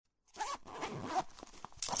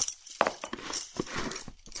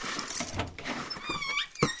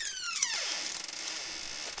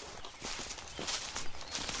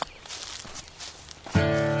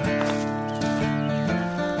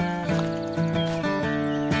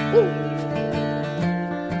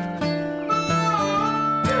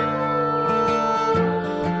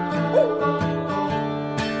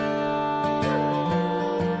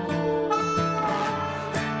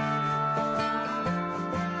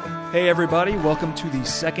Hey everybody, welcome to the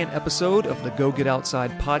second episode of the Go Get Outside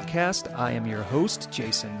podcast. I am your host,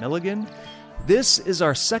 Jason Milligan. This is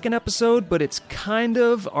our second episode, but it's kind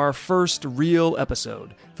of our first real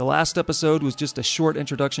episode. The last episode was just a short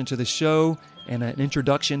introduction to the show and an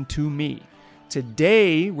introduction to me.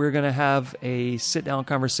 Today, we're going to have a sit-down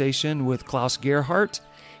conversation with Klaus Gerhart.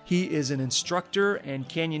 He is an instructor and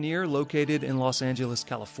canyoneer located in Los Angeles,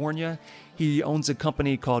 California. He owns a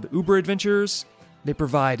company called Uber Adventures. They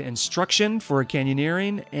provide instruction for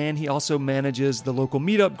canyoneering, and he also manages the local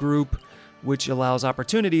meetup group, which allows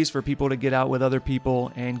opportunities for people to get out with other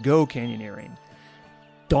people and go canyoneering.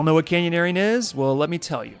 Don't know what canyoneering is? Well, let me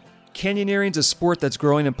tell you. Canyoneering is a sport that's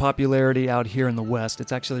growing in popularity out here in the West.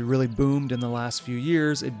 It's actually really boomed in the last few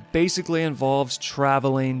years. It basically involves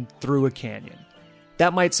traveling through a canyon.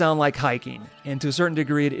 That might sound like hiking, and to a certain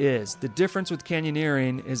degree it is. The difference with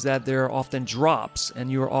canyoneering is that there are often drops, and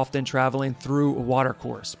you are often traveling through a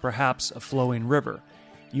watercourse, perhaps a flowing river.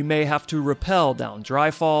 You may have to rappel down dry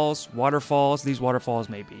falls, waterfalls. These waterfalls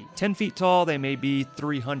may be 10 feet tall, they may be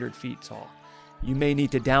 300 feet tall. You may need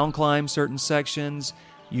to downclimb certain sections.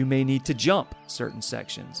 You may need to jump certain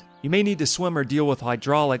sections. You may need to swim or deal with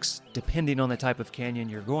hydraulics, depending on the type of canyon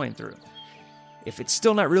you're going through. If it's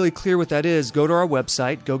still not really clear what that is, go to our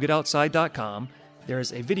website, gogetoutside.com.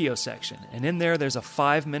 There's a video section, and in there's a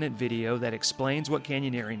 5-minute video that explains what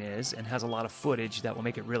canyoneering is and has a lot of footage that will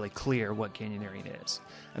make it really clear what canyoneering is.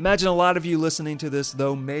 Imagine a lot of you listening to this,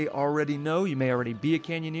 though, may already know. You may already be a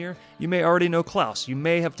canyoneer. You may already know Klaus. You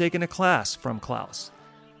may have taken a class from Klaus.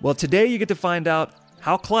 Well, today you get to find out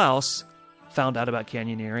how Klaus found out about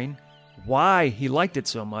canyoneering, why he liked it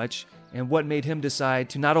so much, and what made him decide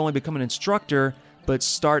to not only become an instructor, but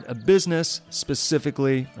start a business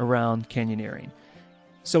specifically around canyoneering.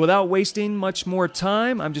 So without wasting much more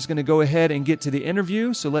time, I'm just going to go ahead and get to the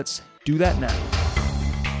interview, so let's do that now.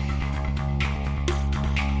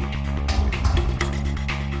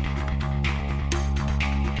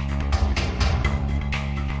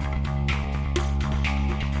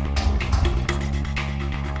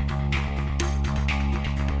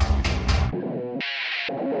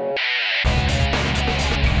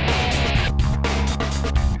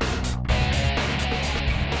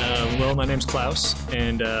 My name's Klaus,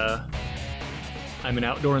 and I'm an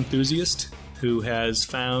outdoor enthusiast who has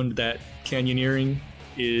found that canyoneering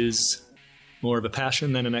is more of a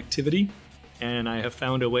passion than an activity, and I have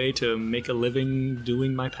found a way to make a living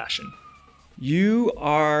doing my passion. You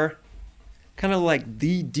are kind of like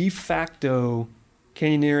the de facto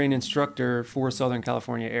canyoneering instructor for Southern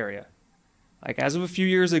California area. Like as of a few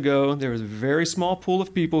years ago, there was a very small pool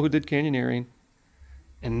of people who did canyoneering.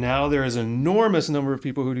 And now there is an enormous number of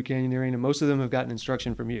people who do canyoneering, and most of them have gotten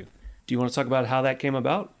instruction from you. Do you want to talk about how that came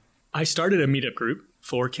about? I started a meetup group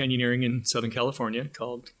for canyoneering in Southern California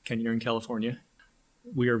called Canyoneering California.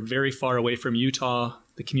 We are very far away from Utah.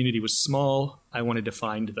 The community was small. I wanted to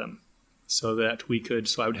find them so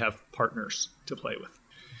I would have partners to play with.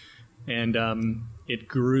 And it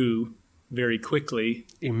grew very quickly.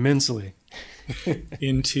 Immensely.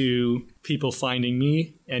 into people finding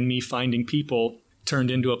me and me finding people.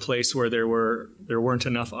 Turned into a place where there weren't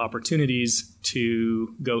enough opportunities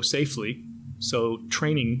to go safely. So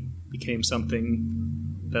training became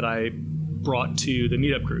something that I brought to the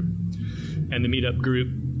meetup group. And the meetup group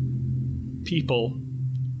people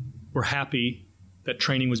were happy that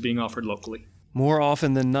training was being offered locally. More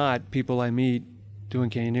often than not, people I meet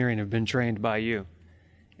doing canyoneering have been trained by you.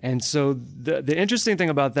 And so the interesting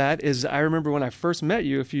thing about that is I remember when I first met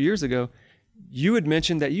you a few years ago, you had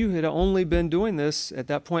mentioned that you had only been doing this at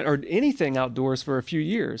that point, or anything outdoors, for a few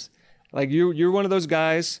years. Like you're one of those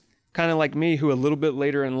guys, kind of like me, who a little bit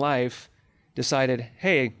later in life decided,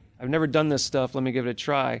 hey, I've never done this stuff, let me give it a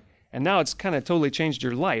try. And now it's kind of totally changed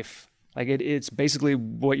your life. Like it's basically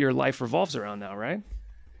what your life revolves around now, right?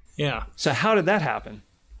 Yeah. So how did that happen?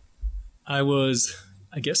 I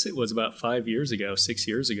guess it was about 6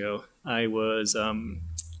 years ago,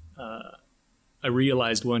 I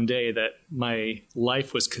realized one day that my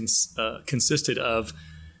life was consisted of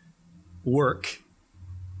work,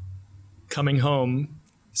 coming home,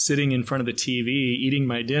 sitting in front of the TV, eating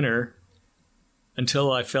my dinner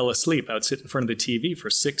until I fell asleep. I would sit in front of the TV for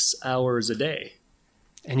 6 hours a day.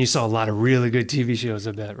 And you saw a lot of really good TV shows,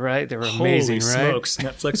 I bet, right? They were amazing, Holy right? Smokes.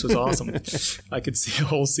 Netflix was awesome. I could see a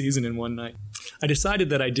whole season in one night. I decided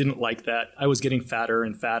that I didn't like that. I was getting fatter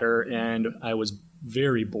and fatter, and I was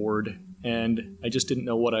very bored, and I just didn't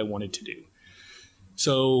know what I wanted to do.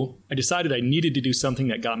 So I decided I needed to do something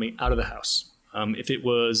that got me out of the house. If it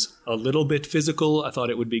was a little bit physical, I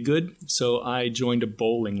thought it would be good. So I joined a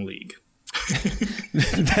bowling league.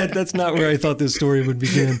 That's not where I thought this story would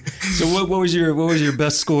begin. So what was your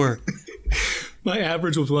best score? My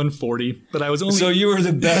average was 140, but I was only... So you were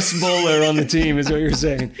the best bowler on the team, is what you're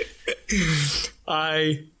saying.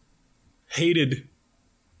 I hated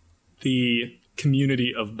the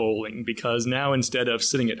community of bowling because now instead of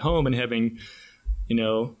sitting at home and having,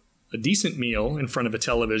 a decent meal in front of a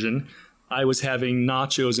television, I was having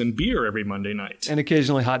nachos and beer every Monday night. And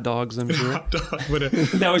occasionally hot dogs, I'm sure. Hot dog, but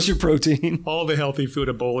that was your protein. All the healthy food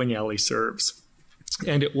a bowling alley serves.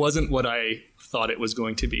 And it wasn't what I thought it was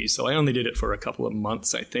going to be. So I only did it for a couple of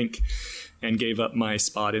months, I think, and gave up my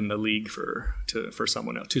spot in the league to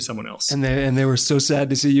someone else. And they were so sad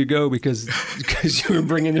to see you go because you were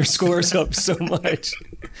bringing their scores up so much.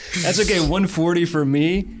 That's okay. 140 for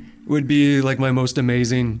me would be like my most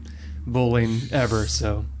amazing bowling ever.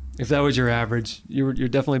 So if that was your average, you're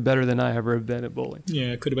definitely better than I ever have been at bowling.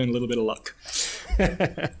 Yeah, it could have been a little bit of luck.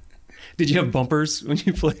 Did you have bumpers when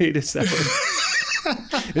you played? Is that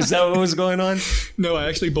what was going on? No, I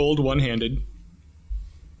actually bowled one-handed.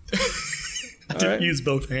 I didn't use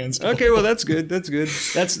both hands. Okay, well that's good.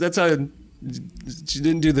 That's how you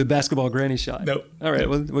didn't do the basketball granny shot. Nope. All right.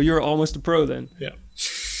 Nope. Well, you're almost a pro then. Yeah.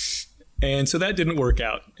 And so that didn't work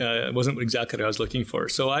out. It wasn't exactly what I was looking for.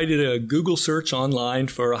 So I did a Google search online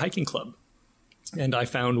for a hiking club. And I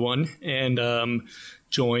found one and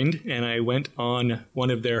joined. And I went on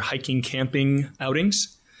one of their hiking camping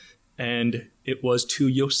outings. And it was to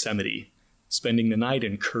Yosemite, spending the night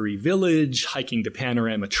in Curry Village, hiking the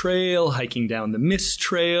Panorama Trail, hiking down the Mist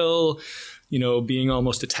Trail, being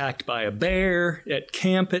almost attacked by a bear at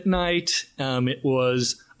camp at night. It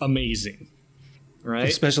was amazing. Right?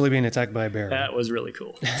 Especially being attacked by a bear. That was really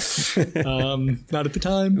cool. Not at the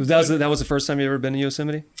time. That was the first time you ever been to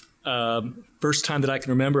Yosemite? First time that I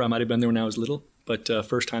can remember. I might have been there when I was little, but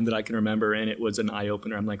first time that I can remember, and it was an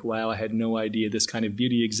eye-opener. I'm like, wow, I had no idea this kind of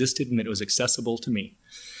beauty existed and that it was accessible to me.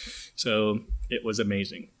 So it was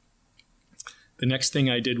amazing. The next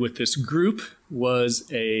thing I did with this group was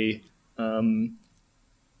a 9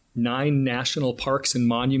 national parks and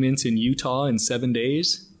monuments in Utah in 7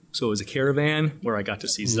 days. So it was a caravan where I got to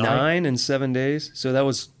see Zion. 9 in 7 days? So that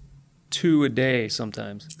was 2 a day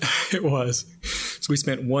sometimes. It was. So we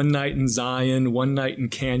spent one night in Zion, one night in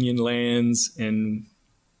Canyonlands, and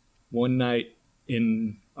one night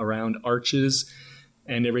in around Arches.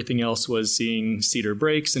 And everything else was seeing Cedar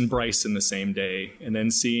Breaks and Bryson the same day. And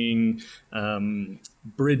then seeing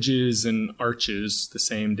Bridges and Arches the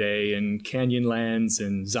same day, and Canyonlands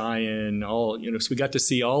and Zion, all, so we got to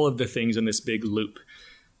see all of the things in this big loop.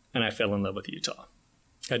 And I fell in love with Utah.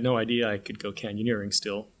 Had no idea I could go canyoneering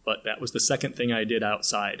still, but that was the second thing I did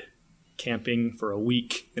outside, camping for a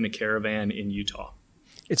week in a caravan in Utah.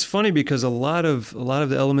 It's funny because a lot of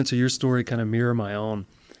the elements of your story kind of mirror my own.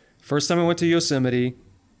 First time I went to Yosemite,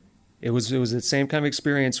 it was the same kind of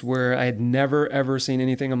experience where I had never ever seen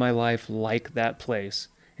anything in my life like that place.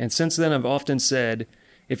 And since then, I've often said,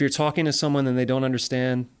 if you're talking to someone and they don't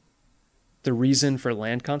understand the reason for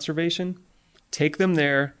land conservation, take them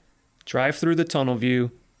there. Drive through the tunnel view,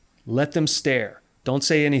 let them stare. Don't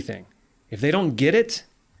say anything. If they don't get it,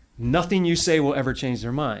 nothing you say will ever change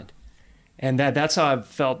their mind. And that's how I've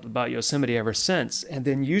felt about Yosemite ever since. And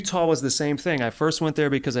then Utah was the same thing. I first went there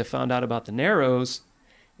because I found out about the Narrows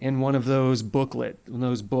in one of those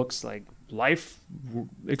books like Life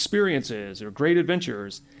Experiences or Great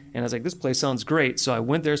Adventures. And I was like, this place sounds great. So I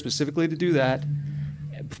went there specifically to do that.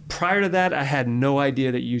 Prior to that, I had no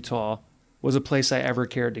idea that Utah was a place I ever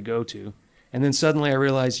cared to go to. And then suddenly I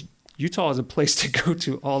realized Utah is a place to go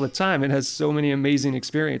to all the time. It has so many amazing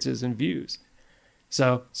experiences and views.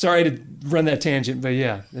 So sorry to run that tangent, but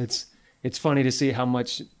yeah, it's funny to see how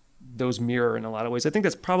much those mirror in a lot of ways. I think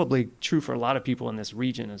that's probably true for a lot of people in this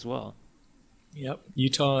region as well. Yep.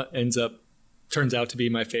 Utah turns out to be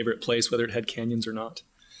my favorite place, whether it had canyons or not.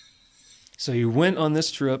 So you went on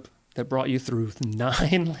this trip that brought you through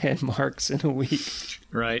 9 landmarks in a week.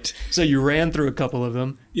 Right. So you ran through a couple of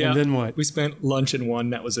them. Yeah. And then what? We spent lunch in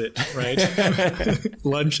one. That was it. Right.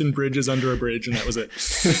 Lunch and bridges under a bridge. And that was it.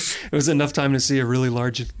 It was enough time to see a really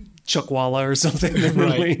large chuckwalla or something. And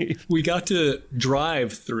then leave. We got to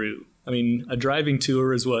drive through. I mean, a driving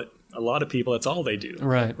tour is what a lot of people, that's all they do.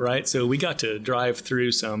 Right. Right. So we got to drive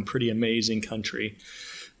through some pretty amazing country.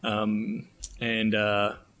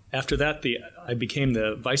 After that, I became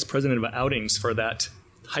the vice president of outings for that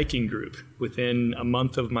hiking group. Within a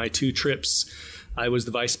month of my 2 trips, I was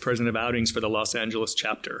the vice president of outings for the Los Angeles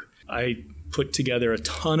chapter. I put together a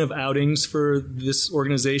ton of outings for this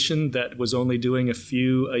organization that was only doing a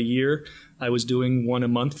few a year. I was doing one a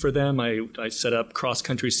month for them. I set up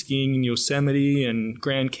cross-country skiing in Yosemite and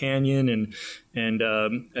Grand Canyon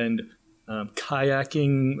and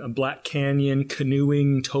kayaking, Black Canyon,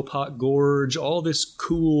 canoeing, Topot Gorge, all this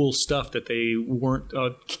cool stuff that they weren't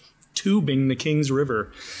tubing the Kings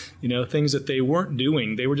River, things that they weren't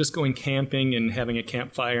doing. They were just going camping and having a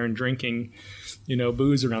campfire and drinking,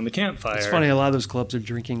 booze around the campfire. It's funny, a lot of those clubs are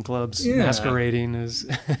drinking clubs, masquerading as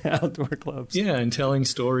outdoor clubs. Yeah, and telling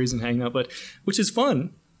stories and hanging out, which is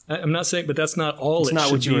fun. I'm not saying, but that's not all it's it not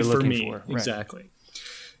should what you be were for looking me. for. Right. Exactly.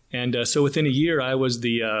 And so within a year, I was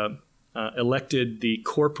the elected the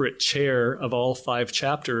corporate chair of all 5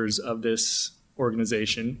 chapters of this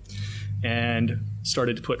organization, and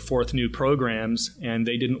started to put forth new programs, and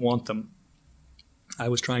they didn't want them. I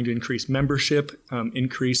was trying to increase membership,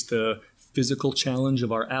 increase the physical challenge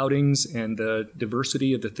of our outings and the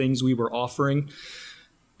diversity of the things we were offering,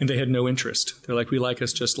 and they had no interest. They're like, we like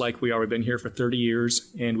us just like we are. We've been here for 30 years,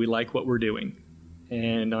 and we like what we're doing.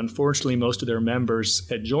 And unfortunately, most of their members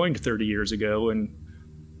had joined 30 years ago, and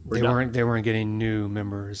they weren't getting new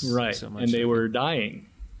members, right? So much, and they were dying.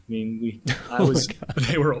 I mean,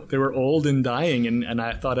 they were old and dying, and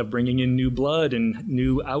I thought of bringing in new blood and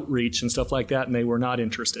new outreach and stuff like that, and they were not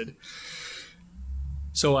interested.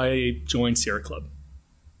 So I joined Sierra Club,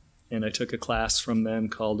 and I took a class from them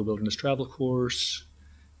called the Wilderness Travel Course.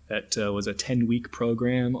 That was a 10-week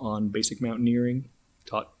program on basic mountaineering,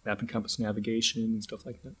 taught map and compass navigation and stuff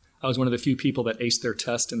like that. I was one of the few people that aced their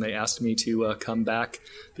test, and they asked me to come back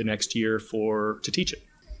the next year to teach it.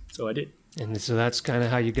 So I did. And so that's kind of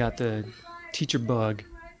how you got the teacher bug.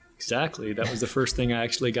 Exactly. That was the first thing I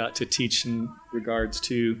actually got to teach in regards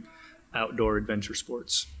to outdoor adventure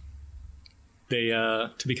sports. To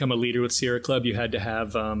become a leader with Sierra Club, you had to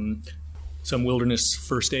have some wilderness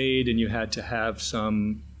first aid, and you had to have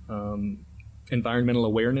some environmental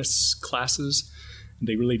awareness classes.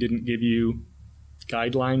 They really didn't give you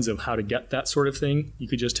guidelines of how to get that sort of thing. You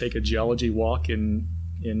could just take a geology walk in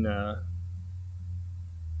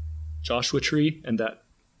Joshua Tree, and that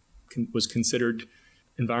was considered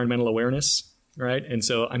environmental awareness, right? And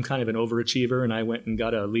so I'm kind of an overachiever, and I went and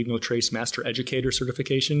got a Leave No Trace Master Educator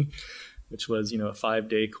certification, which was, a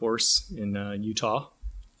 5-day course in Utah.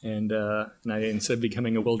 And instead of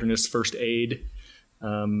becoming a wilderness first aid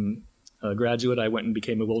graduate, I went and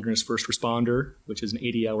became a wilderness first responder, which is an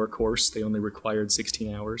 80-hour course. They only required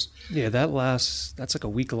 16 hours. Yeah, that's like a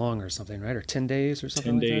week long or something, right? Or 10 days or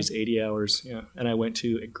something 10 like days, that? 80 hours, yeah. And I went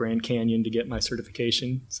to Grand Canyon to get my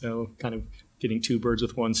certification. So kind of getting 2 birds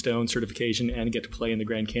with 1 stone, certification, and get to play in the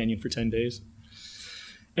Grand Canyon for 10 days.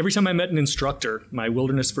 Every time I met an instructor, my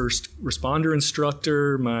wilderness first responder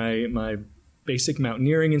instructor, my basic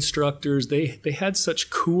mountaineering instructors, they had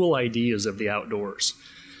such cool ideas of the outdoors.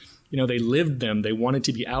 They lived them. They wanted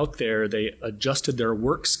to be out there. They adjusted their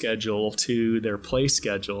work schedule to their play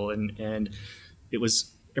schedule. And it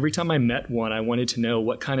was every time I met one, I wanted to know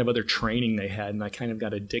what kind of other training they had. And I kind of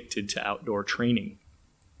got addicted to outdoor training.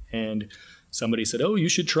 And somebody said, oh, you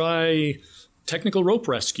should try technical rope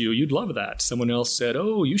rescue. You'd love that. Someone else said,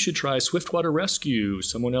 oh, you should try swiftwater rescue.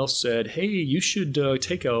 Someone else said, hey, you should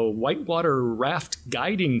take a whitewater raft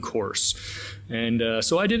guiding course. And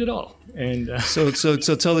so I did it all. And so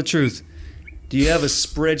tell the truth. Do you have a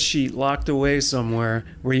spreadsheet locked away somewhere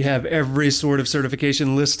where you have every sort of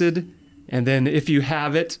certification listed? And then if you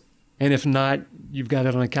have it, and if not, you've got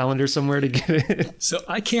it on a calendar somewhere to get it? So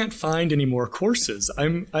I can't find any more courses.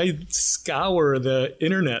 I scour the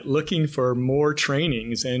internet looking for more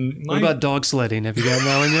trainings. And what about dog sledding? Have you gotten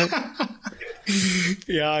that one yet?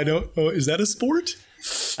 Yeah, I don't know. Is that a sport?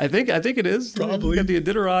 I think it is. Probably. You got the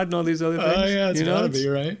Iditarod and all these other things. Oh, yeah, it's gotta be,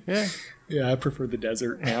 right? Yeah. Yeah, I prefer the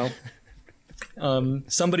desert now.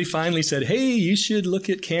 Somebody finally said, hey, you should look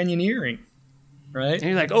at canyoneering, right? And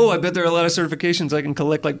you're like, oh, I bet there are a lot of certifications I can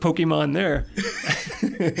collect like Pokemon there.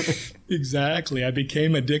 Exactly. I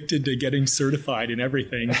became addicted to getting certified in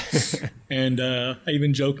everything. And I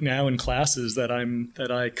even joke now in classes that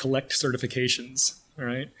I collect certifications, all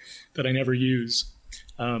right, that I never use.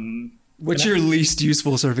 What's your least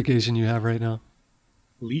useful certification you have right now?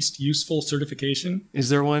 Least useful certification? Is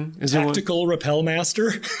there one? Tactical Rappel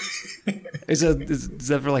Master. Is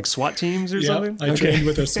that for like SWAT teams or something? I trained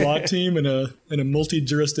with a SWAT team and a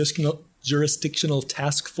multi-jurisdictional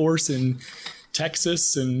task force in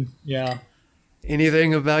Texas, and yeah.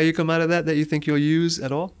 Anything of value come out of that you think you'll use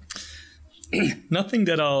at all? Nothing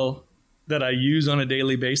that I use on a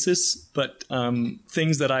daily basis, but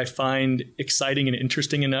things that I find exciting and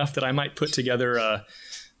interesting enough that I might put together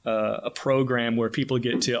a program where people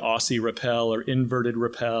get to Aussie rappel or inverted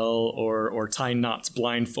rappel or tie knots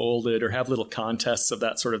blindfolded or have little contests of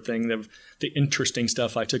that sort of thing. The interesting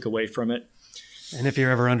stuff I took away from it. And if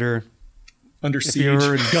you're ever under siege, if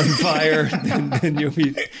you're in gunfire, then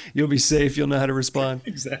you'll be safe. You'll know how to respond.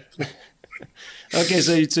 Exactly. Okay,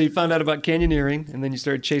 so you found out about canyoneering, and then you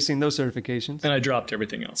started chasing those certifications. And I dropped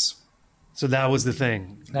everything else. So that was the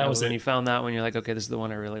thing. That was when it. You found that one, you're like, okay, this is the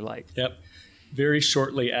one I really like. Yep. Very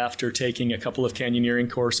shortly after taking a couple of canyoneering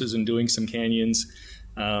courses and doing some canyons,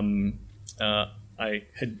 I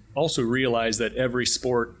had also realized that every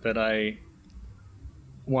sport that I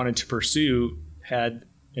wanted to pursue had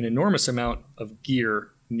an enormous amount of gear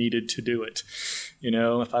needed to do it.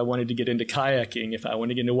 If I wanted to get into kayaking, if I wanted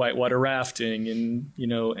to get into whitewater rafting and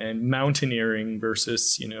mountaineering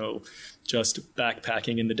versus, just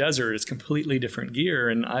backpacking in the desert, it's completely different gear.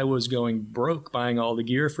 And I was going broke buying all the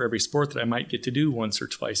gear for every sport that I might get to do once or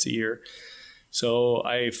twice a year. So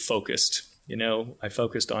I focused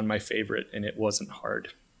on my favorite, and it wasn't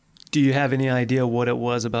hard. Do you have any idea what it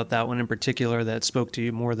was about that one in particular that spoke to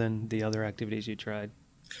you more than the other activities you tried?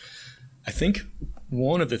 I think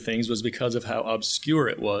one of the things was because of how obscure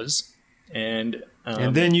it was. And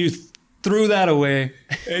then you threw that away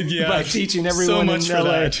yeah, by teaching everyone so much in for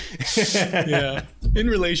LA. That. Yeah. In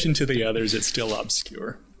relation to the others, it's still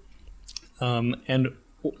obscure. And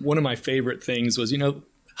one of my favorite things was,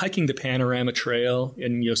 hiking the Panorama Trail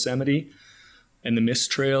in Yosemite and the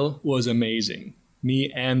Mist Trail was amazing.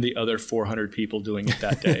 Me and the other 400 people doing it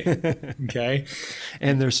that day. Okay.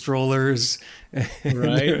 And their strollers.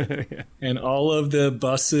 Right. And all of the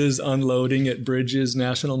buses unloading at Bridges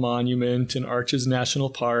National Monument and Arches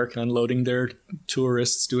National Park, unloading their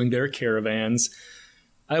tourists, doing their caravans.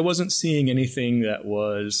 I wasn't seeing anything that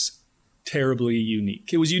was terribly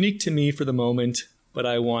unique. It was unique to me for the moment, but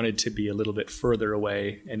I wanted to be a little bit further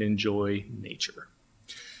away and enjoy nature.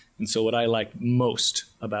 And so what I like most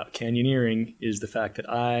about canyoneering is the fact that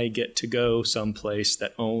I get to go someplace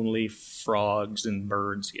that only frogs and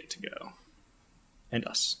birds get to go. And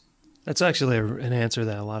us. That's actually an answer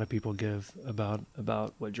that a lot of people give about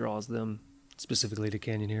what draws them specifically to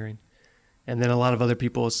canyoneering. And then a lot of other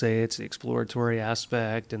people say it's the exploratory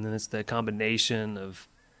aspect, and then it's the combination of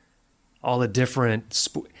all the different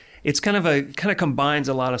it's kind of combines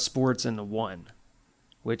a lot of sports into one,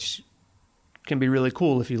 which can be really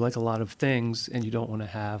cool if you like a lot of things and you don't want to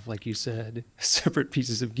have, like you said, separate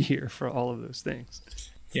pieces of gear for all of those things.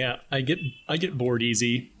 Yeah, I get bored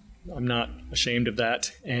easy. I'm not ashamed of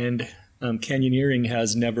that. And canyoneering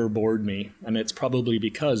has never bored me. And it's probably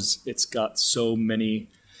because it's got so many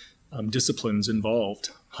disciplines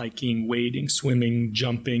involved. Hiking, wading, swimming,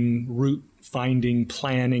 jumping, route finding,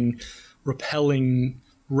 planning, rappelling,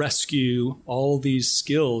 rescue, all these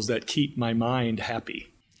skills that keep my mind happy.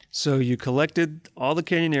 So you collected all the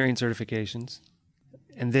canyoneering certifications,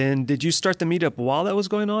 and then did you start the meetup while that was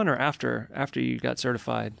going on or after you got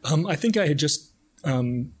certified? I think I had just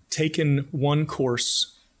taken one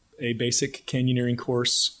course, a basic canyoneering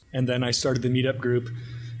course, and then I started the meetup group,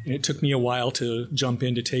 and it took me a while to jump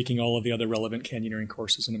into taking all of the other relevant canyoneering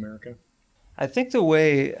courses in America. I think the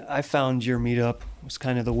way I found your meetup was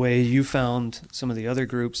kind of the way you found some of the other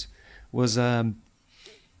groups was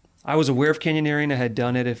I was aware of canyoneering. I had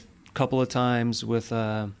done it a couple of times with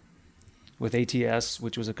ATS,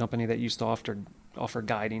 which was a company that used to offer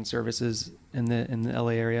guiding services in the LA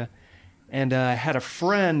area. And I had a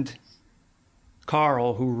friend,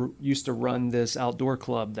 Carl, who used to run this outdoor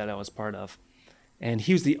club that I was part of. And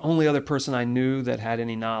he was the only other person I knew that had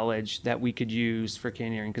any knowledge that we could use for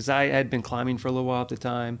canyoneering. Because I had been climbing for a little while at the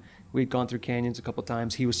time. We'd gone through canyons a couple of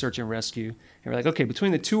times. He was search and rescue. And we're like, okay,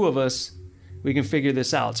 between the two of us, we can figure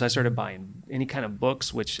this out. So I started buying any kind of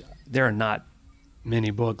books, which there are not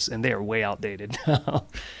many books, and they are way outdated now.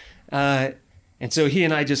 And so he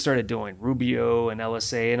and I just started doing Rubio and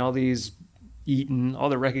LSA and all these Eaton, all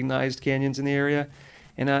the recognized canyons in the area.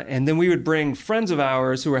 And then we would bring friends of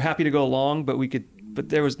ours who were happy to go along, but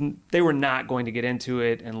they were not going to get into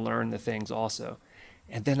it and learn the things also.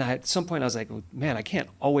 And then at some point I was like, man, I can't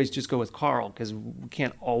always just go with Carl because we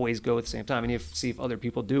can't always go at the same time. I need to see if other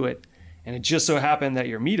people do it. And it just so happened that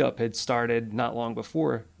your meetup had started not long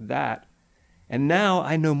before that. And now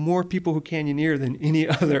I know more people who canyoneer than any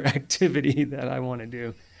other activity that I want to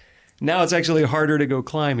do. Now it's actually harder to go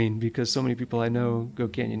climbing because so many people I know go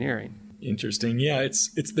canyoneering. Interesting. Yeah,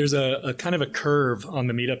 there's a kind of a curve on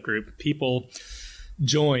the meetup group. People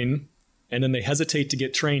join and then they hesitate to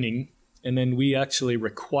get training. And then we actually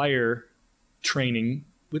require training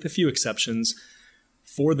with a few exceptions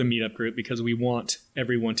for the meetup group because we want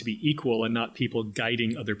everyone to be equal and not people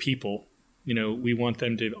guiding other people We want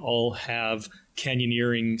them to all have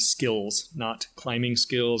canyoneering skills, not climbing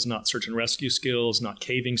skills, not search and rescue skills, not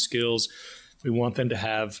caving skills. We want them to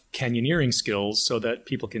have canyoneering skills so that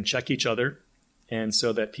people can check each other and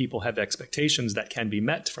so that people have expectations that can be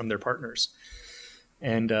met from their partners.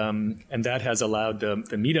 And that has allowed the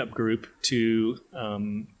meetup group to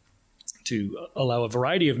allow a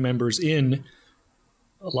variety of members in.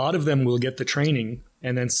 A lot of them will get the training,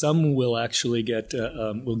 and then some will actually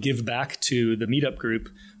will give back to the meetup group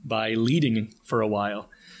by leading for a while,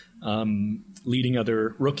 leading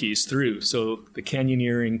other rookies through. So the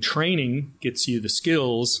canyoneering training gets you the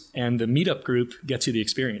skills, and the meetup group gets you the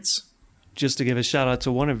experience. Just to give a shout out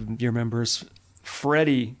to one of your members,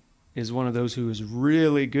 Freddie is one of those who is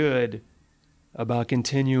really good about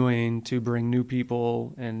continuing to bring new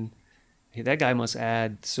people, and that guy must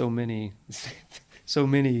add so many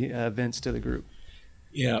events to the group.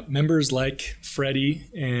 Yeah, members like Freddie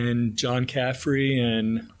and John Caffrey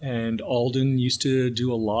and Alden used to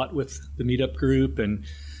do a lot with the meetup group, and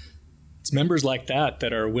it's members like that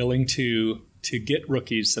are willing to get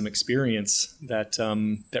rookies some experience that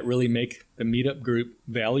really make the meetup group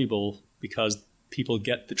valuable, because people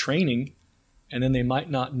get the training, and then they might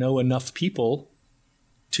not know enough people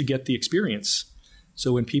to get the experience.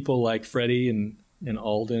 So when people like Freddie and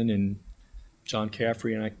Alden and John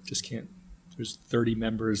Caffrey, and I just can't, there's 30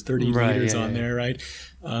 members, 30 leaders on there, right?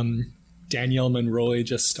 Danielle Monroy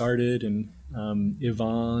just started, and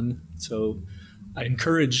Yvonne. So I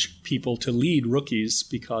encourage people to lead rookies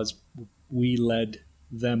because we led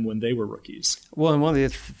them when they were rookies. Well, and one of the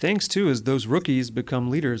things too is those rookies become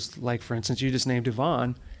leaders. Like, for instance, you just named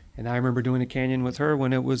Yvonne, and I remember doing a canyon with her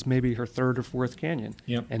when it was maybe her third or fourth canyon.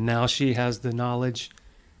 Yep. And now she has the knowledge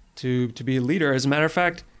to be a leader. As a matter of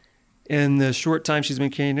fact, in the short time she's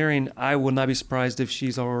been canyoneering, I will not be surprised if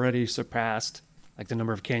she's already surpassed like the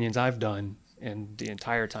number of canyons I've done in the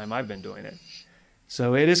entire time I've been doing it.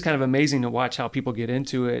 So it is kind of amazing to watch how people get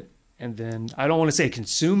into it, and then I don't want to say it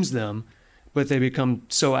consumes them, but they become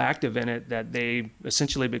so active in it that they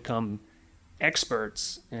essentially become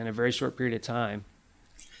experts in a very short period of time.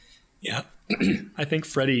 Yeah, I think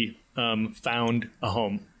Freddie found a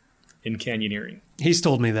home in canyoneering. He's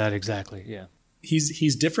told me that exactly, yeah.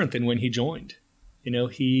 He's different than when he joined.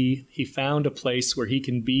 He found a place where he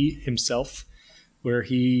can be himself, where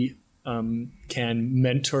he can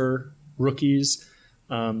mentor rookies,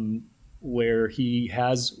 where he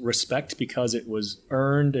has respect because it was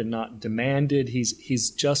earned and not demanded. He's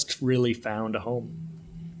just really found a home.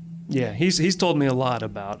 Yeah, he's told me a lot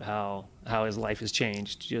about how his life has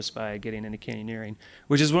changed just by getting into canyoneering,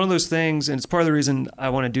 which is one of those things, and it's part of the reason I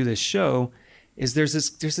want to do this show, is there's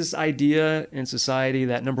this idea in society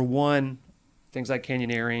that, number one, things like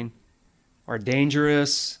canyoneering are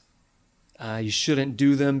dangerous. You shouldn't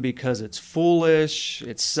do them because it's foolish,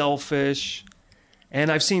 it's selfish. And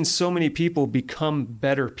I've seen so many people become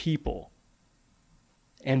better people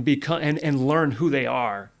and learn who they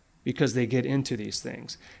are because they get into these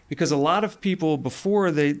things. Because a lot of people, before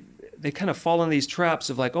they kind of fall in these traps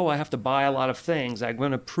of like, oh, I have to buy a lot of things. I'm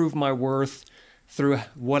going to prove my worth through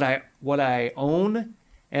what I own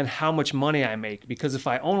and how much money I make. Because if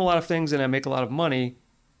I own a lot of things and I make a lot of money,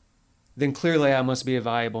 then clearly I must be a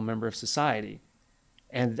valuable member of society.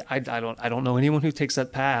 And I don't know anyone who takes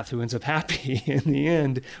that path who ends up happy in the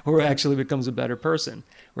end or actually becomes a better person.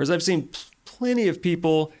 Whereas I've seen plenty of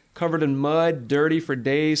people covered in mud, dirty for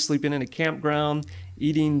days, sleeping in a campground,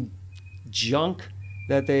 eating junk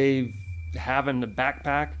that they have in the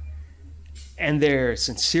backpack, and they're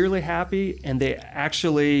sincerely happy, and they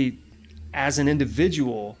actually, as an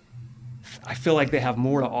individual, I feel like they have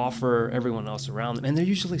more to offer everyone else around them. And they're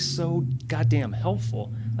usually so goddamn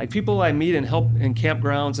helpful. Like, people I meet and help in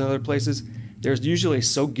campgrounds and other places, they're usually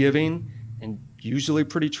so giving and usually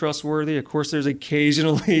pretty trustworthy. Of course, there's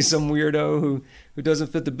occasionally some weirdo who doesn't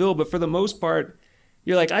fit the bill. But for the most part,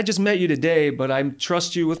 you're like, I just met you today, but I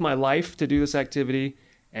trust you with my life to do this activity.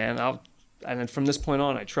 And then from this point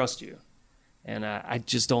on, I trust you. And I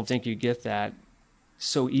just don't think you get that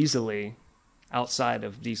so easily outside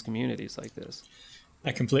of these communities like this.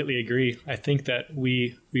 I completely agree. I think that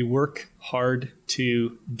we work hard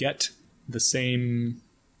to get to the same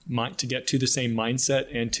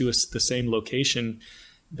mindset and to the same location,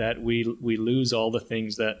 that we lose all the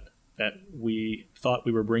things that we thought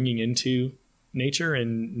we were bringing into nature,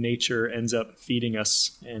 and nature ends up feeding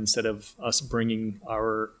us instead of us bringing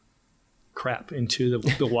our crap into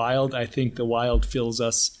the wild. I think the wild fills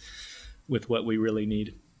us with what we really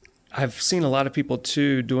need. I've seen a lot of people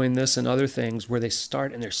too doing this and other things where they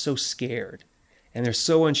start and they're so scared and they're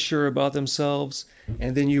so unsure about themselves,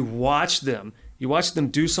 and then you watch them You watch them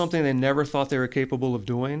do something they never thought they were capable of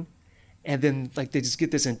doing. And then like they just get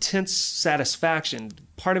this intense satisfaction.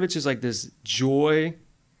 Part of it's just like this joy.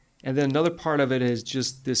 And then another part of it is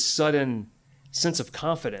just this sudden sense of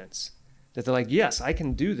confidence that they're like, yes, I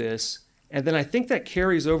can do this. And then I think that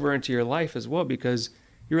carries over into your life as well, because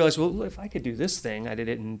you realize, well, if I could do this thing I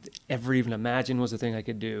didn't ever even imagine was a thing I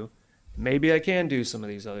could do, maybe I can do some of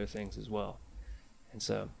these other things as well. And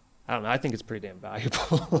so, I don't know, I think it's pretty damn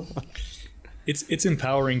valuable. It's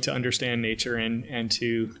empowering to understand nature and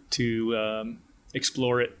to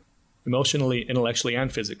explore it emotionally, intellectually,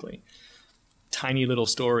 and physically. Tiny little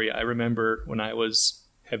story. I remember when I was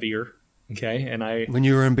heavier, okay, and when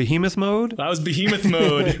you were in behemoth mode? I was behemoth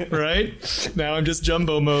mode, right? Now I'm just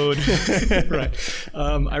jumbo mode, right?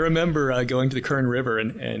 I remember going to the Kern River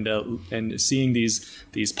and seeing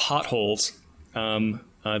these potholes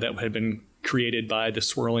that had been created by the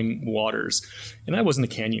swirling waters. And I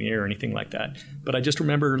wasn't a canyoneer or anything like that, but I just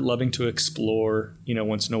remember loving to explore,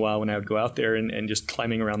 once in a while when I would go out there and just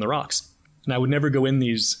climbing around the rocks. And I would never go in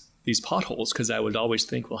these potholes because I would always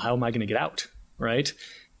think, well, how am I going to get out, right?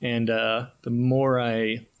 And the more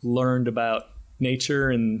I learned about nature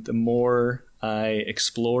and the more I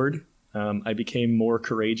explored, I became more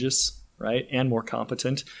courageous, right, and more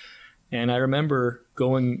competent. And I remember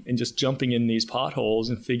going and just jumping in these potholes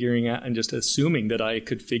and figuring out and just assuming that I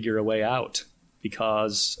could figure a way out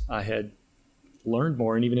because I had learned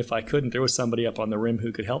more. And even if I couldn't, there was somebody up on the rim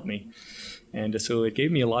who could help me. And so it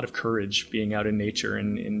gave me a lot of courage being out in nature,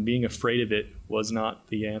 and being afraid of it was not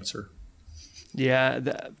the answer. Yeah,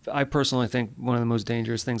 I personally think one of the most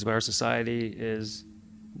dangerous things about our society is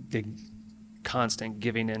the constant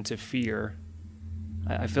giving in to fear.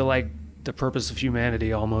 I feel like the purpose of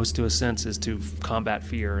humanity, almost to a sense, is to combat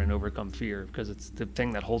fear and overcome fear, because it's the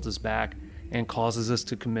thing that holds us back and causes us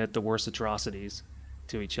to commit the worst atrocities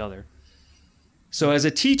to each other. So as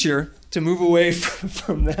a teacher, to move away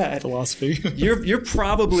from that philosophy, you're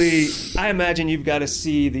probably, I imagine you've got to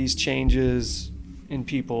see these changes in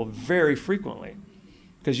people very frequently,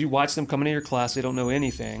 because you watch them come into your class, they don't know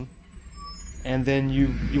anything, and then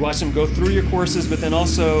you watch them go through your courses, but then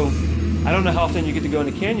also, I don't know how often you get to go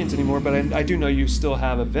into canyons anymore, but I do know you still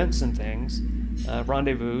have events and things,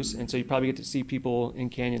 rendezvous, and so you probably get to see people in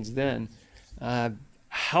canyons then.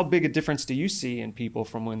 How big a difference do you see in people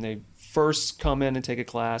from when they first come in and take a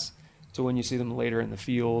class to when you see them later in the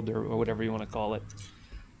field or whatever you want to call it?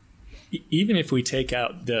 Even if we take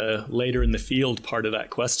out the later in the field part of that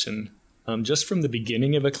question, just from the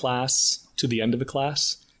beginning of a class to the end of a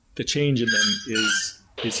class, the change in them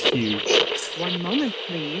is huge. 1 moment,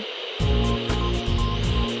 please.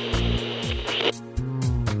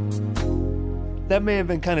 That may have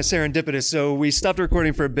been kind of serendipitous. So we stopped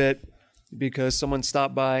recording for a bit because someone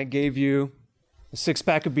stopped by, gave you a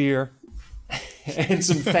 6-pack of beer and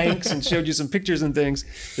some thanks and showed you some pictures and things.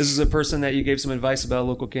 This is a person that you gave some advice about a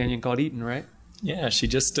local canyon called Eaton, right? Yeah, she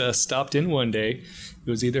just stopped in one day. It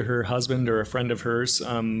was either her husband or a friend of hers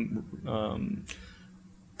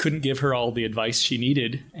couldn't give her all the advice she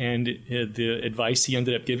needed, and the advice he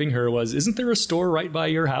ended up giving her was, isn't there a store right by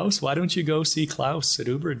your house? Why don't you go see Klaus at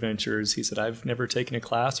Uber Adventures? He said, I've never taken a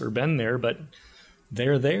class or been there, but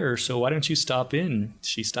they're there, so why don't you stop in?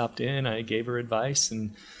 She stopped in, I gave her advice,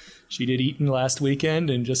 and she did Eaton last weekend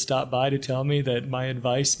and just stopped by to tell me that my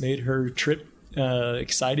advice made her trip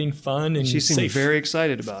exciting, fun, and she seemed safe. Very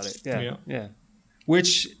excited about it. Yeah.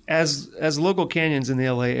 Which, as local canyons in the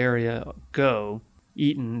LA area go,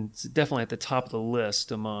 Eaton's definitely at the top of the list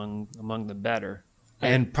among the better,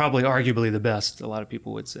 and probably arguably the best, a lot of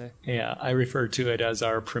people would say. Yeah, I refer to it as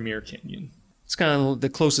our premier canyon. It's kind of the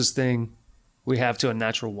closest thing we have to a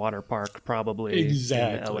natural water park, probably,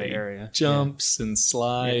 exactly. In the LA area. Jumps and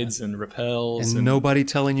slides and rappels. And nobody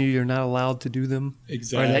telling you you're not allowed to do them.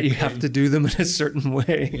 Exactly. Or that you have to do them in a certain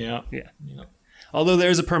way. Yeah. Although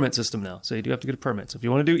there's a permit system now, so you do have to get a permit. So if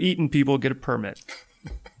you want to do Eaton, people, get a permit.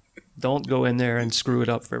 Don't go in there and screw it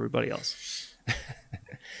up for everybody else.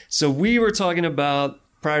 So we were talking about,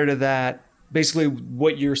 prior to that, basically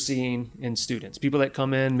what you're seeing in students. People that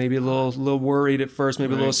come in maybe a little worried at first,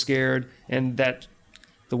 maybe a little scared, and that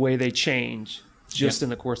the way they change just in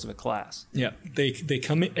the course of a class. Yeah, they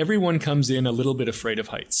come in, everyone comes in a little bit afraid of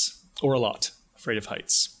heights, or a lot afraid of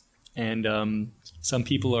heights. And some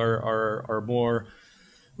people are more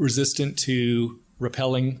resistant to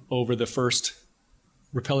rappelling the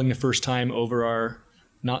first time over our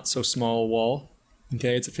not so small wall.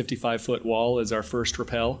 Okay, it's a 55-foot wall is our first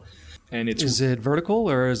rappel. And is it vertical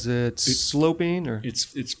or is it sloping? Or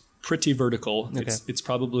it's pretty vertical. Okay. It's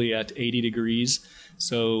probably at 80 degrees.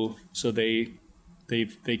 So they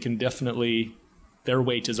can definitely their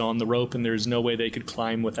weight is on the rope, and there's no way they could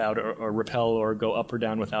climb without or rappel or go up or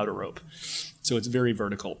down without a rope. So it's very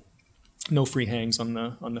vertical. No free hangs on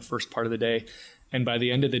the first part of the day. And by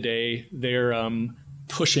the end of the day, they're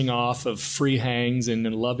pushing off of free hangs and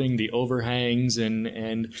loving the overhangs, and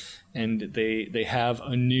they have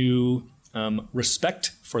a new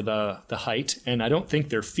respect for the height. And I don't think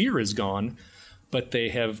their fear is gone, but they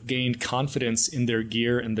have gained confidence in their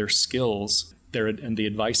gear and their skills and the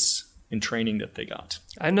advice and training that they got.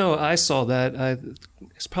 I know I saw that.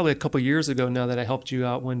 It's probably a couple years ago now that I helped you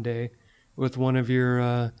out one day with one of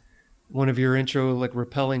your intro like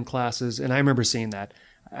rappelling classes, and I remember seeing that.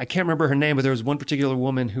 I can't remember her name, but there was one particular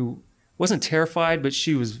woman who wasn't terrified, but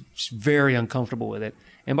she was very uncomfortable with it.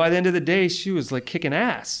 And by the end of the day, she was like kicking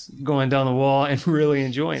ass going down the wall and really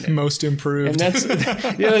enjoying it. Most improved. And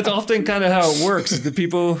that's often kind of how it works. The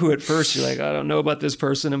people who at first you're like, I don't know about this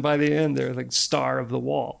person, and by the end they're like star of the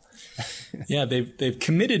wall. Yeah, they've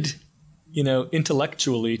committed,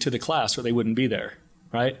 intellectually to the class, or they wouldn't be there,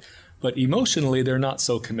 right? But emotionally, they're not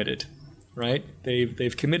so committed, right?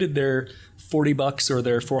 They've committed their $40 or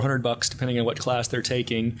their $400, depending on what class they're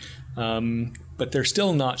taking, but they're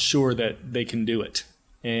still not sure that they can do it.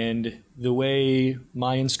 And the way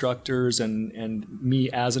my instructors and me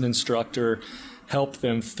as an instructor help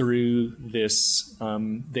them through this,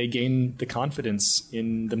 they gain the confidence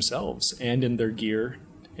in themselves and in their gear,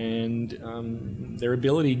 and their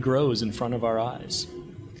ability grows in front of our eyes.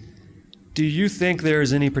 Do you think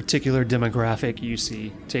there's any particular demographic you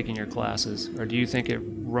see taking your classes, or do you think it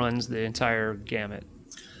runs the entire gamut?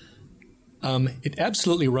 It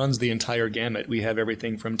absolutely runs the entire gamut. We have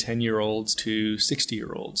everything from 10-year-olds to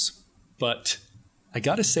 60-year-olds. But I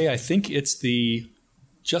got to say, I think it's the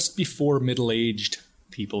just before middle-aged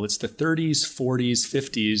people. It's the 30s, 40s,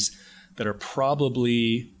 50s that are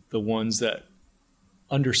probably the ones that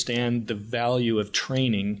understand the value of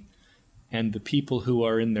training, and the people who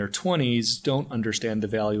are in their 20s don't understand the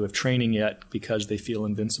value of training yet because they feel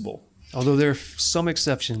invincible. Although there are some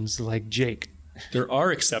exceptions, like Jake. There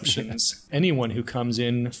are exceptions. Anyone who comes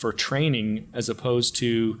in for training as opposed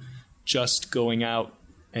to just going out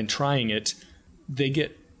and trying it, they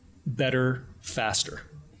get better faster.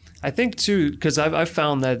 I think, too, because I've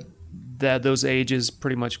found that those ages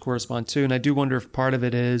pretty much correspond, too. And I do wonder if part of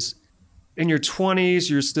it is in your 20s,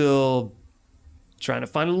 you're still trying to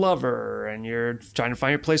find a lover, and you're trying to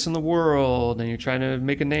find your place in the world, and you're trying to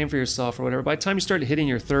make a name for yourself or whatever. By the time you start hitting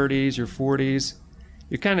your 30s, your 40s,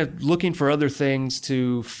 you're kind of looking for other things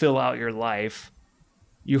to fill out your life.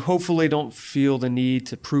 You hopefully don't feel the need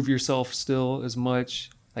to prove yourself still as much.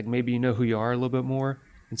 Like maybe you know who you are a little bit more.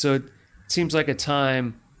 And so it seems like a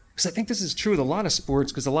time, because I think this is true with a lot of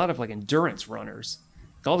sports, because a lot of like endurance runners,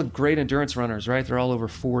 all the great endurance runners, right? They're all over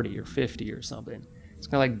 40 or 50 or something. It's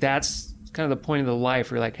kind of like that's kind of the point of the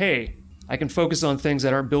life where you're like, hey, I can focus on things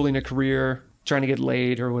that aren't building a career, trying to get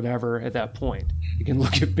laid or whatever at that point. You can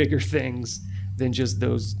look at bigger things than just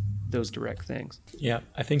those direct things. Yeah,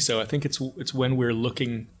 I think so. I think it's when we're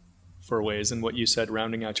looking for ways, and what you said,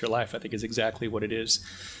 rounding out your life, I think is exactly what it is.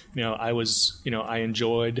 I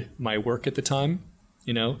enjoyed my work at the time.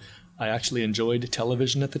 I actually enjoyed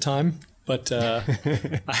television at the time, but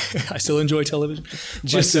I still enjoy television.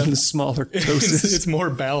 Just in smaller doses. It's more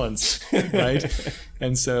balanced, right?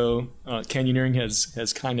 And so canyoneering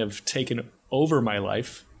has kind of taken over my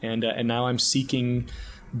life, and now I'm seeking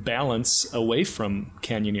balance away from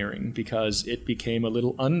canyoneering because it became a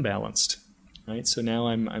little unbalanced, right? So now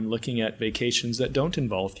I'm looking at vacations that don't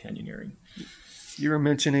involve canyoneering. You were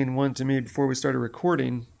mentioning one to me before we started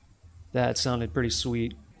recording that sounded pretty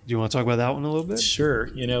sweet. Do you want to talk about that one a little bit? Sure.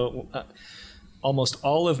 Almost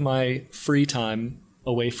all of my free time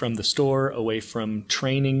away from the store, away from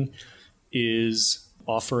training, is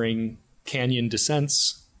offering canyon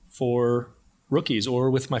descents for rookies or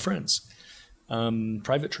with my friends.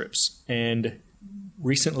 Private trips. And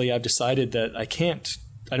recently I've decided that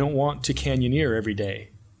I don't want to canyoneer every day,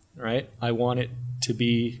 right? I want it to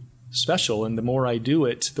be special. And the more I do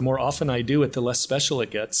it, the more often I do it, the less special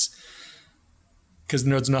it gets, because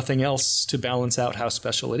there's nothing else to balance out how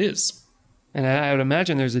special it is. And I would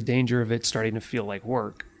imagine there's a danger of it starting to feel like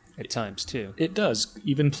work at times too. It does.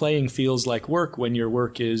 Even playing feels like work when your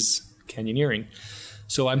work is canyoneering.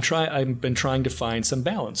 So I've been trying to find some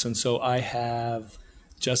balance, and so I have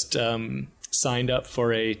just signed up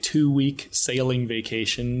for a 2-week sailing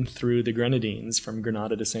vacation through the Grenadines from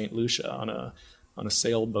Grenada to St. Lucia on a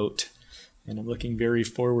sailboat, and I'm looking very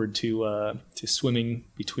forward to swimming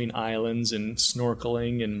between islands and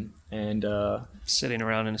snorkeling and sitting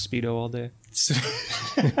around in a Speedo all day,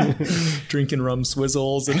 drinking rum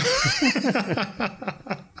swizzles and.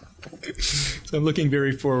 So I'm looking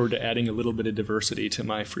very forward to adding a little bit of diversity to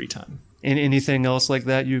my free time. And anything else like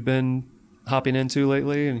that you've been hopping into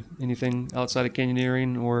lately? Anything outside of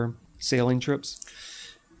canyoneering or sailing trips?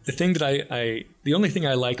 The thing that the only thing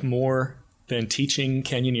I like more than teaching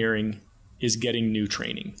canyoneering is getting new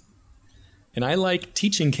training. And I like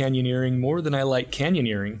teaching canyoneering more than I like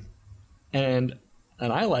canyoneering. And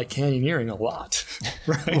I like canyoneering a lot.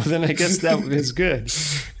 Right? Well, then I guess that is good.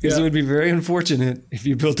 Because it would be very unfortunate if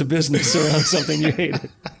you built a business around something you hated.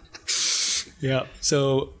 Yeah.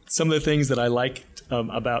 So some of the things that I liked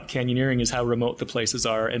about canyoneering is how remote the places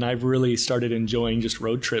are. And I've really started enjoying just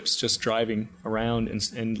road trips, just driving around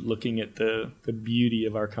and looking at the beauty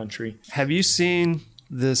of our country. Have you seen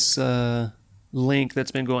this link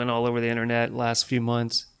that's been going all over the internet last few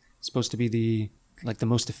months? It's supposed to be the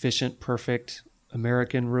most efficient, perfect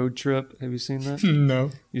American road trip. Have you seen that?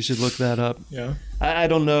 No. You should look that up. Yeah. I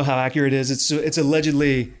don't know how accurate it is. It's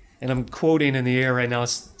allegedly, and I'm quoting in the air right now,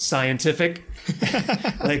 it's scientific.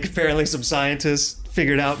 Like apparently some scientists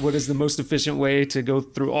figured out what is the most efficient way to go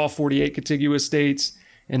through all 48 contiguous states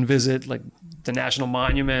and visit like the national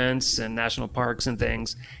monuments and national parks and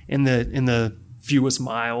things in the fewest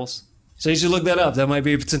miles. So you should look that up. That might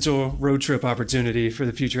be a potential road trip opportunity for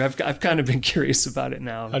the future. I've kind of been curious about it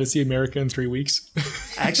now. How to see America in 3 weeks?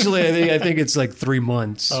 Actually, I think it's like 3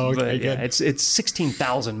 months. Oh, okay, but yeah, it's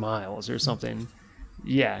 16,000 miles or something.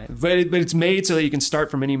 Yeah, but it's made so that you can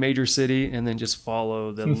start from any major city and then just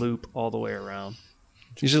follow the loop all the way around.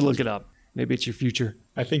 You should look it up. Maybe it's your future.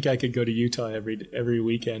 I think I could go to Utah every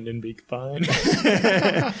weekend and be fine.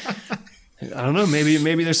 I don't know.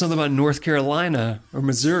 Maybe there's something about North Carolina or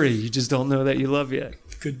Missouri you just don't know that you love yet.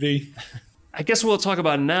 Could be. I guess what we'll talk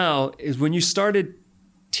about now is when you started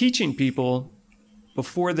teaching people.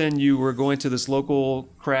 Before then, you were going to this local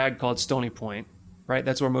crag called Stony Point, right?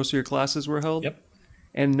 That's where most of your classes were held? Yep.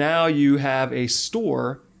 And now you have a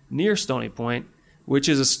store near Stony Point, which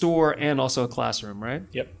is a store and also a classroom, right?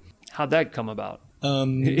 Yep. How'd that come about?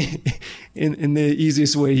 In the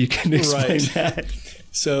easiest way you can explain that.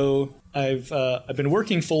 So I've been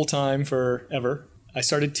working full time forever. I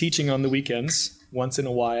started teaching on the weekends once in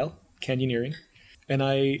a while, canyoneering, and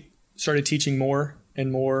I started teaching more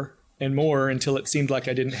and more and more until it seemed like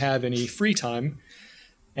I didn't have any free time.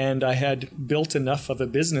 And I had built enough of a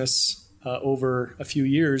business over a few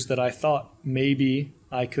years that I thought maybe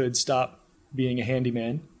I could stop being a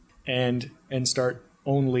handyman and start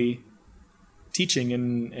only teaching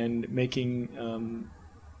and making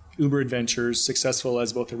Uber Adventures successful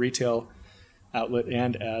as both a retail outlet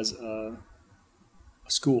and as a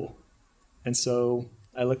school. And so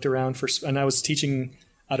I looked around and I was teaching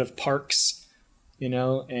out of parks,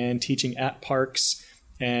 and teaching at parks.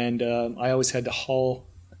 And I always had to haul.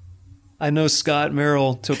 I know Scott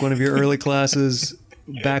Merrill took one of your early classes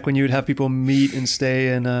back when you would have people meet and stay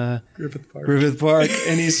in Griffith Park.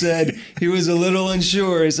 And he said he was a little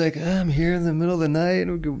unsure. He's like, I'm here in the middle of the night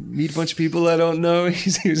and we go meet a bunch of people I don't know.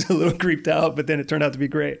 He was a little creeped out, but then it turned out to be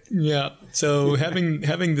great. Yeah. So having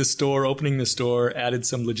the store, opening the store added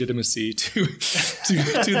some legitimacy to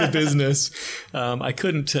the business. I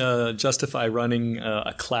couldn't justify running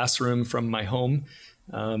a classroom from my home.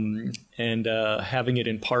 And having it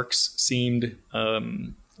in parks seemed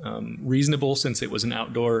reasonable since it was an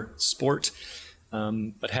outdoor sport.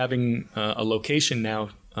 But having a location now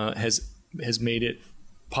has made it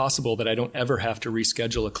possible that I don't ever have to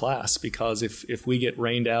reschedule a class, because if we get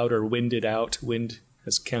rained out or winded out, wind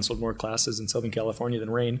has canceled more classes in Southern California than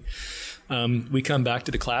rain, we come back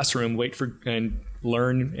to the classroom, wait for and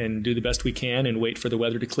learn and do the best we can and wait for the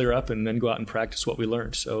weather to clear up and then go out and practice what we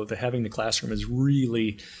learned. So having the classroom has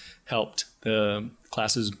really helped the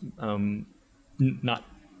classes not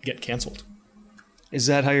get canceled. Is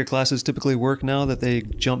that how your classes typically work now, that they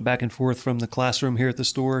jump back and forth from the classroom here at the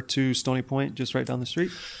store to Stony Point, just right down the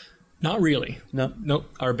street? Not really. No.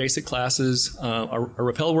 Nope. Our basic classes, our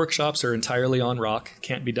rappel workshops are entirely on rock.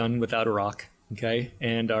 Can't be done without a rock. Okay.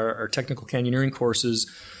 And our technical canyoneering courses,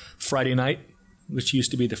 Friday night, which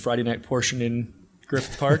used to be the Friday night portion in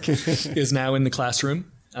Griffith Park, is now in the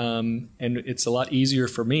classroom. And it's a lot easier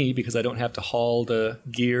for me because I don't have to haul the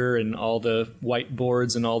gear and all the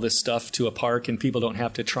whiteboards and all this stuff to a park, and people don't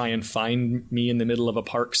have to try and find me in the middle of a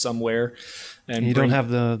park somewhere. And you don't have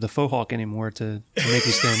the faux hawk anymore to make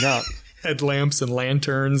you stand out. Headlamps and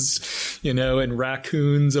lanterns, and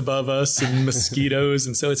raccoons above us and mosquitoes.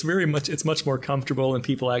 And so it's much more comfortable, and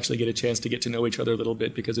people actually get a chance to get to know each other a little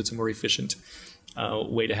bit because it's a more efficient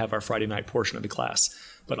way to have our Friday night portion of the class.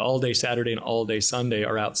 But all day Saturday and all day Sunday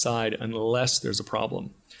are outside unless there's a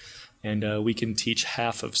problem. And we can teach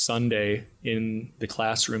half of Sunday in the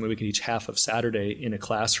classroom, and we can teach half of Saturday in a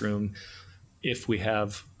classroom if we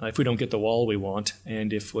don't get the wall we want,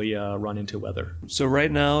 and if we run into weather. So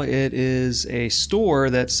right now it is a store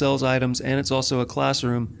that sells items, and it's also a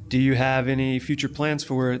classroom. Do you have any future plans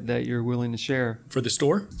for it that you're willing to share? For the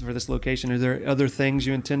store? For this location, are there other things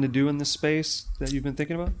you intend to do in this space that you've been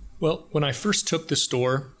thinking about? Well, when I first took the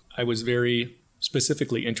store, I was very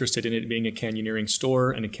specifically interested in it being a canyoneering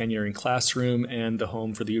store and a canyoneering classroom and the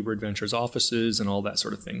home for the Uber Adventures offices and all that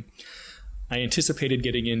sort of thing. I anticipated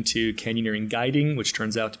getting into canyoneering guiding, which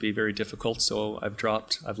turns out to be very difficult, so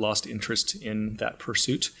I've lost interest in that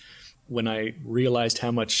pursuit. When I realized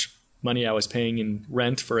how much money I was paying in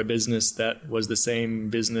rent for a business that was the same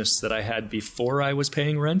business that I had before I was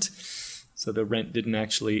paying rent, so the rent didn't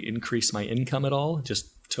actually increase my income at all, just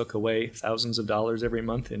took away thousands of dollars every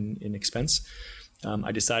month in expense.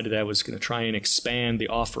 I decided I was going to try and expand the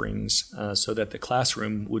offerings so that the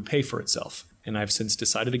classroom would pay for itself, and I've since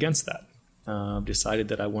decided against that. Decided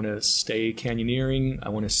that I want to stay canyoneering. I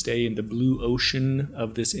want to stay in the blue ocean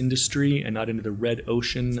of this industry and not into the red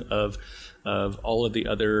ocean of all of the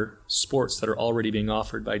other sports that are already being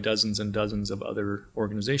offered by dozens and dozens of other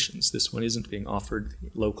organizations. This one isn't being offered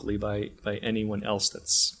locally by anyone else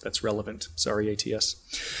that's relevant. Sorry, ATS.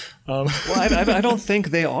 Well, I don't think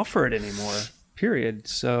they offer it anymore, period.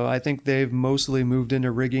 So I think they've mostly moved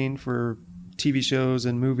into rigging for TV shows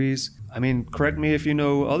and movies. I mean, correct me if you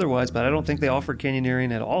know otherwise, but I don't think they offer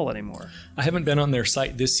canyoneering at all anymore. I haven't been on their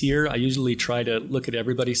site this year. I usually try to look at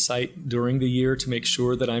everybody's site during the year to make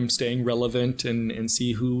sure that I'm staying relevant and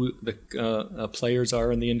see who the players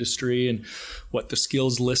are in the industry and what the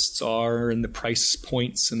skills lists are and the price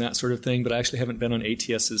points and that sort of thing. But I actually haven't been on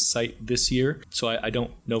ATS's site this year, so I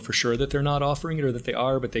don't know for sure that they're not offering it or that they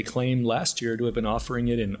are, but they claimed last year to have been offering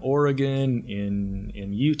it in Oregon,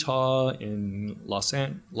 in Utah, in Los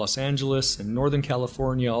Angeles, and Northern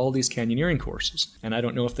California, all these canyoneering courses. And I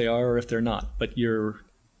don't know if they are or if they're not. But you're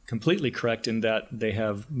completely correct in that they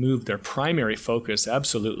have moved their primary focus,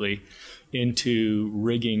 absolutely, into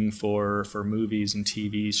rigging for movies and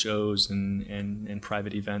TV shows and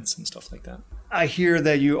private events and stuff like that. I hear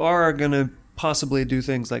that you are going to possibly do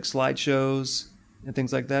things like slideshows and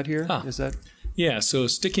things like that here. Is that? Yeah, so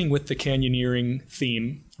sticking with the canyoneering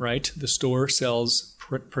theme, right? The store sells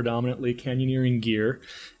predominantly canyoneering gear,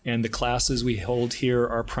 and the classes we hold here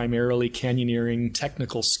are primarily canyoneering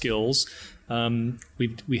technical skills.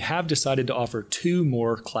 We have decided to offer 2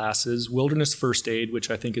 more classes, Wilderness First Aid,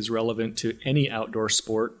 which I think is relevant to any outdoor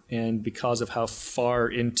sport, and because of how far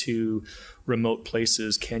into remote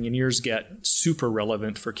places canyoneers get, super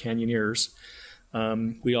relevant for canyoneers.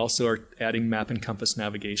 We also are adding map and compass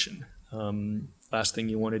navigation. Last thing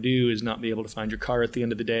you want to do is not be able to find your car at the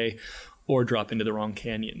end of the day or drop into the wrong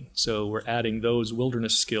canyon. So we're adding those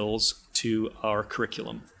wilderness skills to our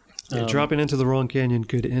curriculum. Yeah, dropping into the wrong canyon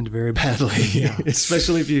could end very badly, yeah.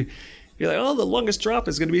 Especially if you're like, oh, the longest drop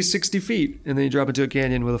is going to be 60 feet, and then you drop into a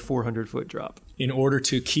canyon with a 400-foot drop. In order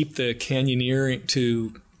to keep the canyoneering,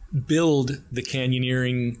 to build the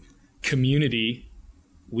canyoneering community,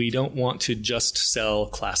 we don't want to just sell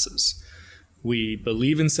classes. We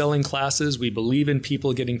believe in selling classes, we believe in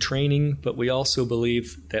people getting training, but we also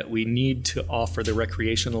believe that we need to offer the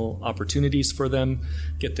recreational opportunities for them,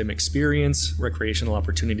 get them experience, recreational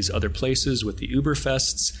opportunities other places with the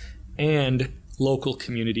Uberfests, and local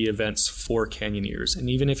community events for canyoneers. And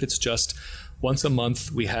even if it's just once a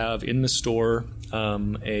month, we have in the store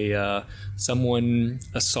a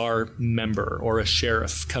SAR member or a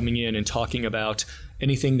sheriff coming in and talking about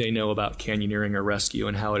anything they know about canyoneering or rescue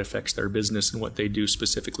and how it affects their business and what they do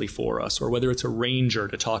specifically for us, or whether it's a ranger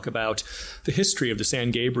to talk about the history of the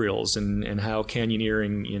San Gabriels and how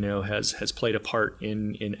canyoneering, has played a part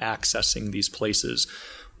in accessing these places.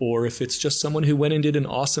 Or if it's just someone who went and did an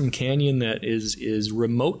awesome canyon that is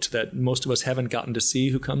remote that most of us haven't gotten to see,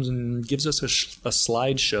 who comes and gives us a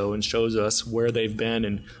slideshow and shows us where they've been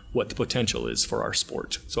and what the potential is for our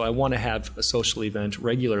sport. So I want to have a social event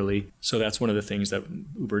regularly. So that's one of the things that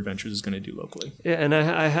Uber Adventures is going to do locally. Yeah, and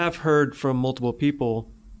I have heard from multiple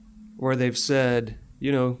people where they've said,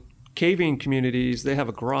 caving communities, they have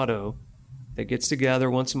a grotto that gets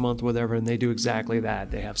together once a month, whatever, and they do exactly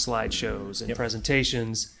that. They have slideshows and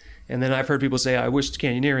presentations. And then I've heard people say, I wish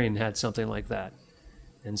canyoneering had something like that.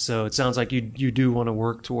 And so it sounds like you do want to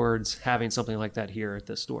work towards having something like that here at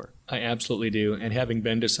the store. I absolutely do. And having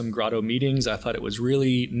been to some grotto meetings, I thought it was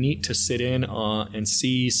really neat to sit in and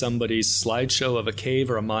see somebody's slideshow of a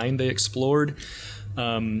cave or a mine they explored,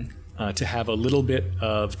 to have a little bit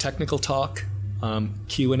of technical talk,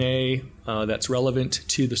 Q&A that's relevant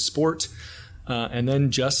to the sport, and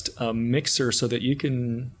then just a mixer so that you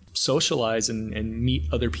can socialize and meet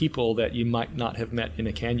other people that you might not have met in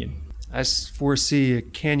a canyon. I foresee a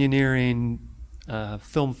canyoneering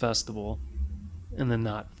film festival in the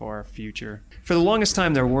not far future. For the longest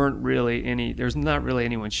time, there's not really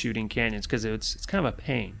anyone shooting canyons because it's kind of a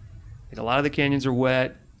pain. Like, a lot of the canyons are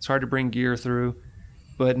wet. It's hard to bring gear through.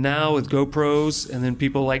 But now with GoPros and then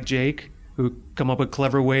people like Jake who come up with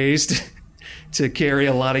clever ways to carry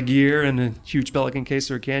a lot of gear in a huge Pelican case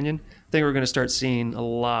through a canyon, I think we're going to start seeing a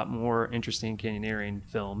lot more interesting canyoneering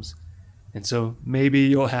films. And so maybe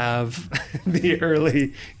you'll have the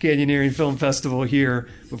early Canyoneering Film Festival here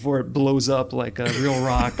before it blows up like a Real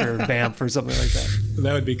Rock or Banff or something like that.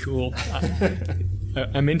 That would be cool.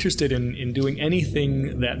 I'm interested in doing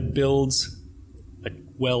anything that builds a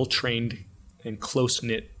well-trained and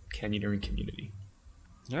close-knit canyoneering community.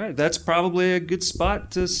 All right, that's probably a good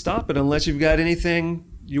spot to stop it, unless you've got anything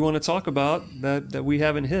you want to talk about that we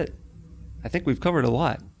haven't hit. I think we've covered a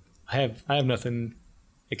lot. I have nothing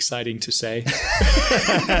exciting to say.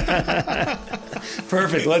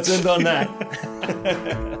 Perfect. Let's end on that.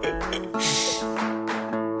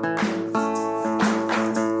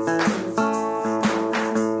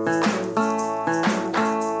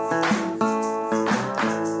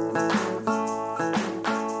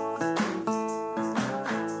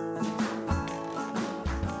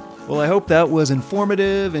 Well, I hope that was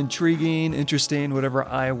informative, intriguing, interesting, whatever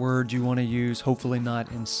I word you want to use, hopefully not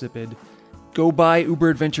insipid. Go by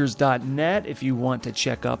uberadventures.net if you want to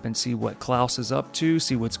check up and see what Klaus is up to,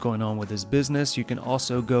 see what's going on with his business. You can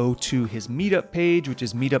also go to his meetup page, which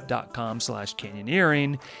is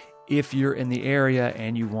meetup.com/canyoneering, if you're in the area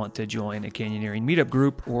and you want to join a canyoneering meetup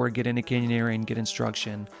group or get into canyoneering, get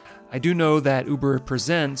instruction. I do know that Uber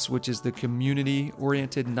Presents, which is the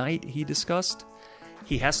community-oriented night he discussed,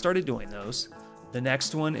 he has started doing those. The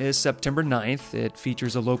next one is September 9th. It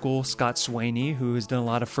features a local, Scott Swaney, who has done a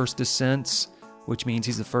lot of first descents, which means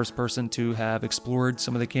he's the first person to have explored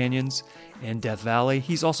some of the canyons in Death Valley.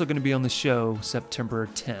 He's also going to be on the show September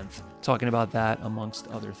 10th, talking about that amongst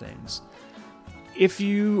other things. If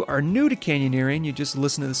you are new to canyoneering, you just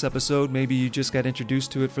listen to this episode, maybe you just got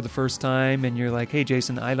introduced to it for the first time, and you're like, hey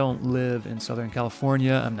Jason, I don't live in Southern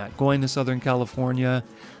California. I'm not going to Southern California.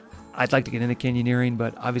 I'd like to get into canyoneering,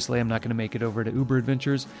 but obviously I'm not going to make it over to Uber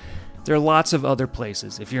Adventures. There are lots of other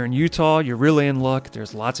places. If you're in Utah, you're really in luck.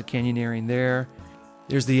 There's lots of canyoneering there.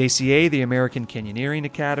 There's the ACA, the American Canyoneering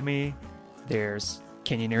Academy. There's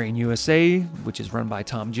Canyoneering USA, which is run by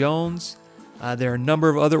Tom Jones. There are a number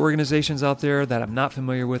of other organizations out there that I'm not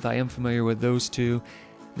familiar with. I am familiar with those two.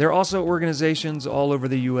 There are also organizations all over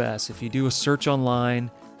the U.S. If you do a search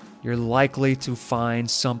online, you're likely to find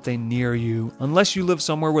something near you, unless you live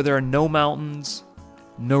somewhere where there are no mountains,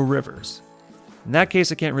 no rivers. In that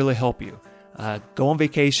case, I can't really help you. Go on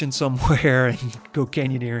vacation somewhere and go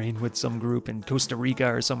canyoneering with some group in Costa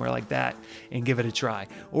Rica or somewhere like that and give it a try.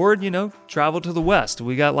 Or, travel to the west.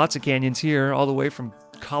 We got lots of canyons here, all the way from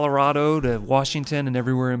Colorado to Washington and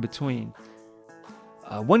everywhere in between.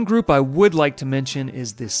 One group I would like to mention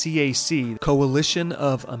is the CAC, Coalition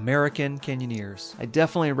of American Canyoneers. I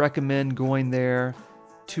definitely recommend going there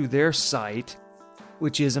to their site,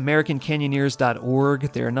 which is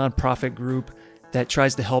americancanyoneers.org. They're a nonprofit group that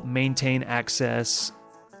tries to help maintain access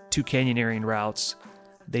to canyoneering routes.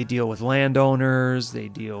 They deal with landowners, they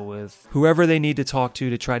deal with whoever they need to talk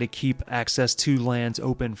to try to keep access to lands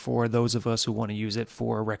open for those of us who want to use it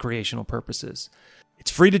for recreational purposes.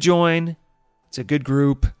 It's free to join. It's a good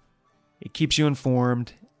group, it keeps you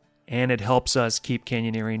informed, and it helps us keep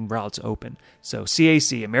canyoneering routes open. So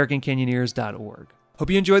CAC, AmericanCanyoneers.org. Hope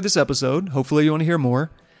you enjoyed this episode. Hopefully you want to hear more.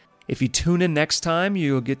 If you tune in next time,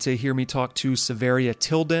 you'll get to hear me talk to Severia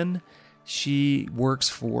Tilden. She works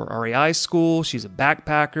for REI School. She's a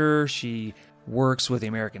backpacker. She works with the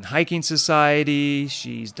American Hiking Society.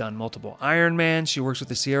 She's done multiple Ironmans. She works with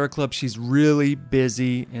the Sierra Club. She's really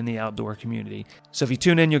busy in the outdoor community. So if you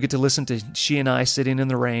tune in, you'll get to listen to she and I sitting in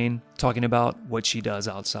the rain, talking about what she does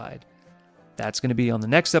outside. That's going to be on the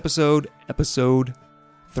next episode, episode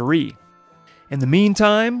 3. In the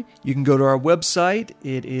meantime, you can go to our website.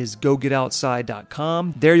 It is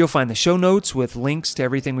gogetoutside.com. There you'll find the show notes with links to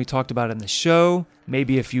everything we talked about in the show,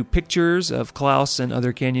 maybe a few pictures of Klaus and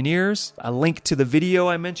other canyoneers, a link to the video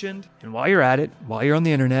I mentioned. And while you're at it, while you're on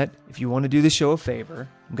the internet, if you want to do the show a favor,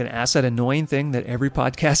 I'm going to ask that annoying thing that every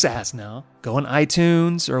podcast asks now. Go on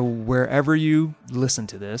iTunes or wherever you listen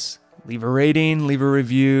to this. Leave a rating, leave a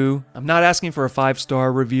review. I'm not asking for a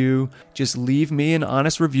 5-star review. Just leave me an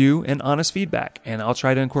honest review and honest feedback, and I'll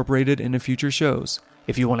try to incorporate it into future shows.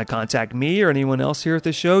 If you want to contact me or anyone else here at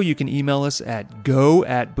the show, you can email us at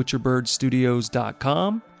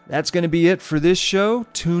go@butcherbirdstudios.com. That's going to be it for this show.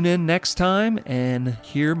 Tune in next time and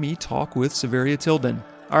hear me talk with Severia Tilden.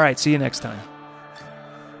 All right, see you next time.